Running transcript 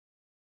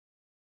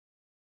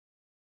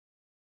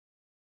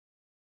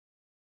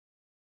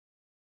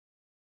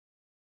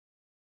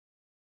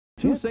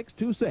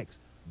2626.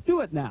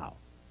 Do it now.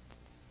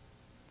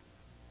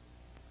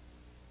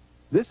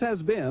 This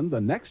has been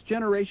The Next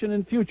Generation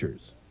in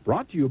Futures,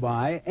 brought to you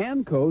by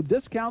ANCO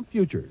Discount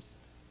Futures.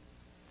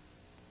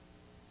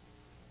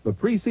 The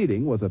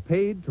preceding was a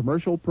paid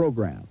commercial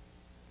program.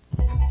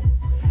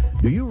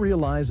 Do you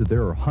realize that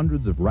there are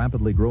hundreds of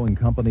rapidly growing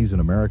companies in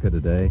America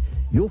today?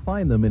 You'll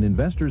find them in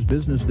Investors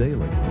Business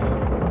Daily.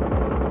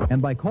 And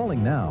by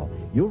calling now,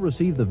 you'll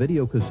receive the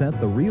video cassette,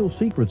 The Real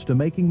Secrets to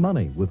Making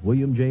Money with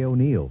William J.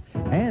 O'Neill.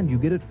 And you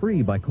get it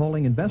free by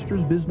calling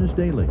Investors Business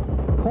Daily.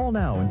 Call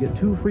now and get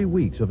 2 free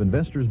weeks of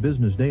Investors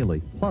Business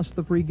Daily, plus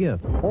the free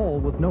gift,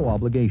 all with no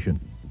obligation.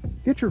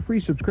 Get your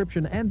free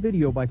subscription and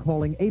video by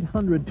calling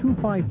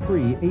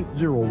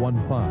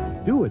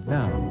 800-253-8015. Do it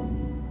now.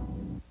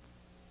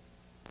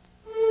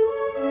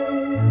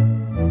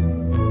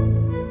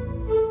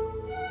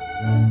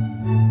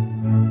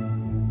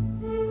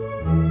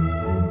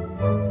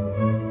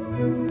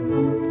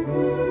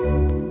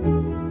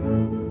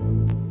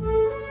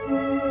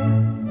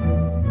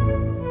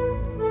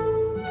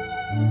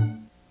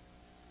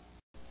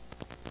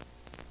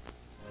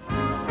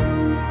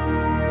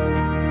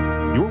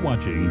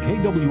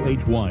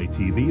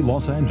 KWHY-TV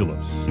Los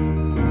Angeles.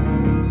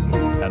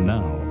 And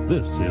now,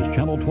 this is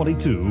Channel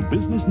 22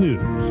 Business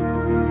News.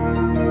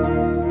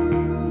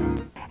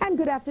 And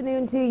good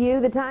afternoon to you.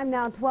 The time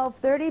now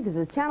 12:30. This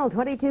is Channel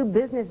 22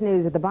 Business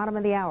News at the bottom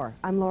of the hour.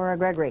 I'm Laura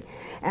Gregory.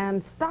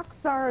 And stocks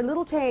are a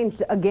little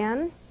changed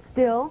again,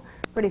 still.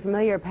 Pretty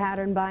familiar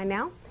pattern by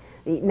now.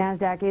 The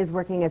NASDAQ is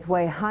working its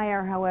way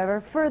higher,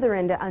 however, further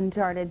into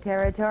uncharted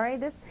territory.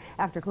 This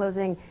after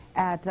closing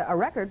at a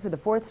record for the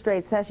 4th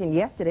straight session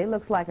yesterday.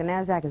 Looks like the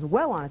NASDAQ is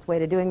well on its way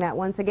to doing that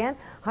once again,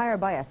 higher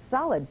by a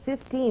solid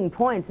 15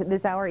 points at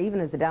this hour, even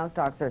as the Dow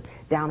stocks are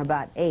down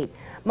about 8.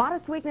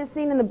 Modest weakness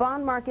seen in the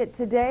bond market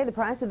today. The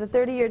price of the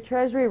 30-year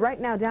Treasury right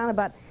now down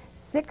about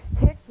 6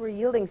 ticks. We're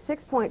yielding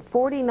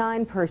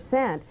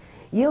 6.49%.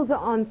 Yields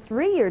on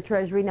 3-year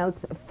Treasury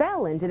notes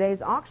fell in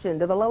today's auction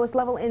to the lowest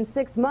level in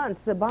 6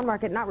 months. The bond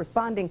market not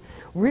responding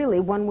really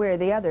one way or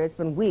the other. It's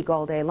been weak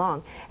all day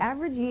long.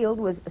 Average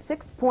yield was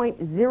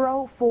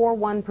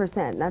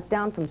 6.041%. That's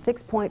down from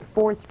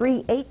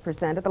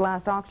 6.438% at the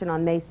last auction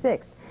on May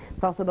 6th.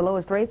 It's also the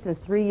lowest rate since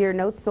 3-year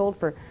notes sold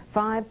for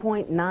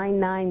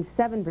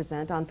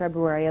 5.997% on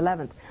February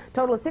 11th.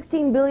 Total of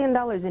 $16 billion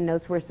in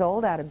notes were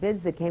sold out of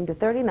bids that came to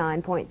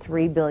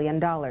 $39.3 billion.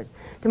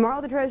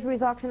 Tomorrow, the Treasury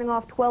is auctioning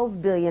off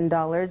 $12 billion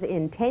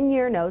in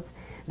 10-year notes.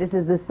 This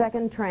is the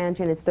second tranche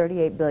in its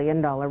 $38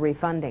 billion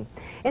refunding.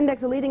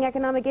 Index of leading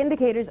economic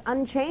indicators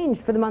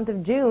unchanged for the month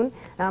of June.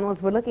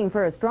 Analysts were looking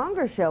for a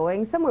stronger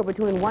showing, somewhere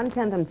between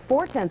 1/10 and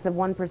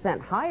 0.4%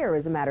 higher,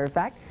 as a matter of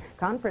fact.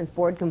 Conference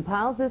Board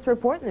compiles this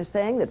report, and they're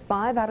saying that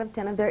 5 out of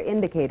 10 of their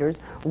indicators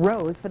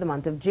rose for the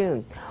month of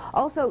June.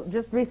 Also,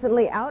 just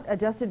recently out,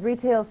 adjusted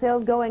retail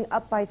sales going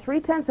up by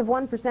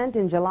 0.3%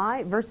 in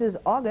July versus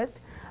August.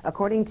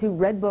 According to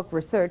Redbook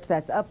Research,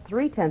 that's up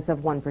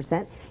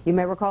 0.3%. You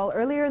may recall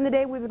earlier in the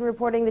day we've been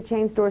reporting that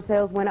chain store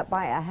sales went up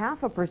by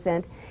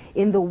 0.5%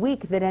 in the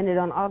week that ended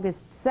on August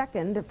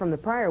 2nd from the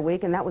prior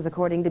week, and that was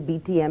according to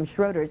BTM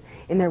Schroeder's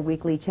in their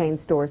weekly chain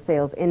store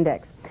sales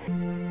index.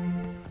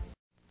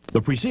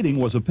 The preceding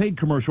was a paid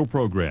commercial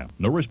program.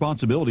 No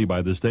responsibility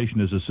by the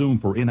station is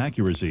assumed for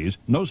inaccuracies.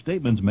 No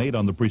statements made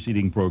on the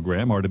preceding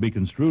program are to be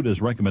construed as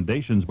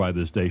recommendations by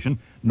this station,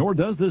 nor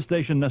does this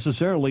station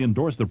necessarily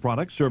endorse the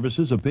products,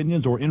 services,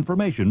 opinions, or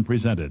information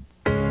presented.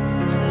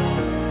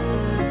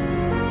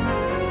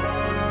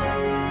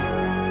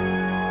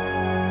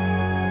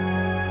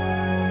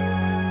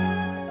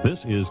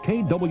 This is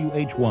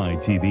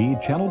KWHY-TV,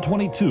 Channel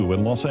 22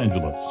 in Los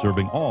Angeles,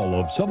 serving all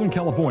of Southern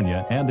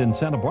California, and in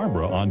Santa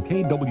Barbara on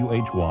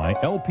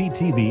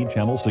KWHY-LPTV,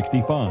 Channel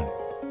 65.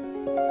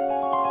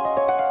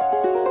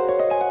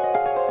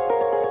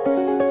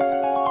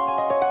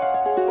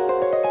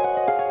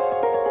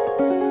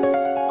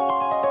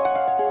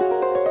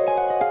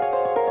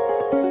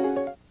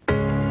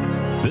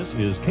 This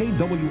is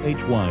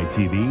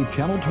KWHY-TV,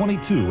 Channel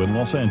 22 in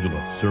Los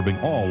Angeles, serving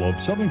all of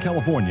Southern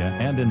California,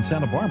 and in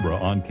Santa Barbara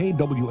on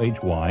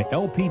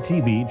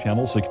KWHY-LPTV,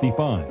 Channel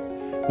 65.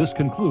 This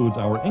concludes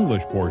our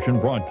English portion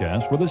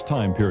broadcast for this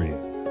time period.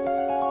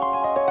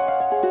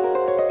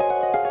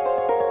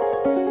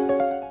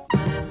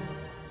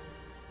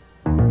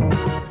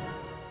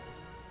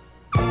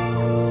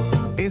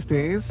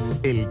 Este es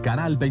el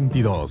Canal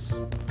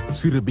 22,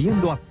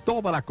 sirviendo a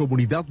toda la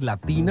comunidad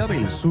latina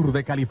del sur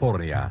de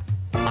California.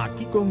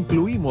 Aquí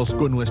concluimos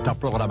con nuestra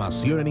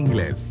programación en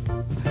inglés.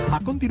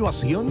 A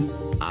continuación,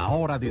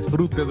 ahora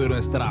disfrute de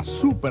nuestra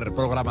super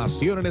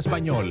programación en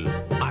español,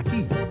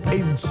 aquí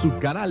en su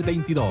Canal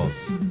 22.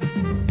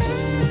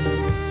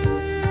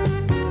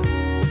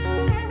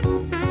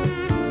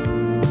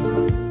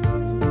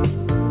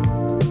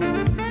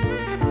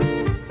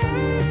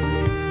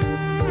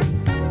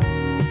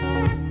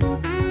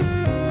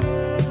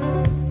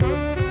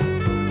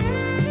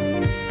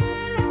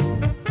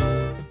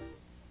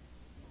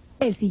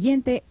 El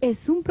siguiente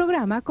es un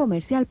programa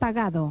comercial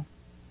pagado.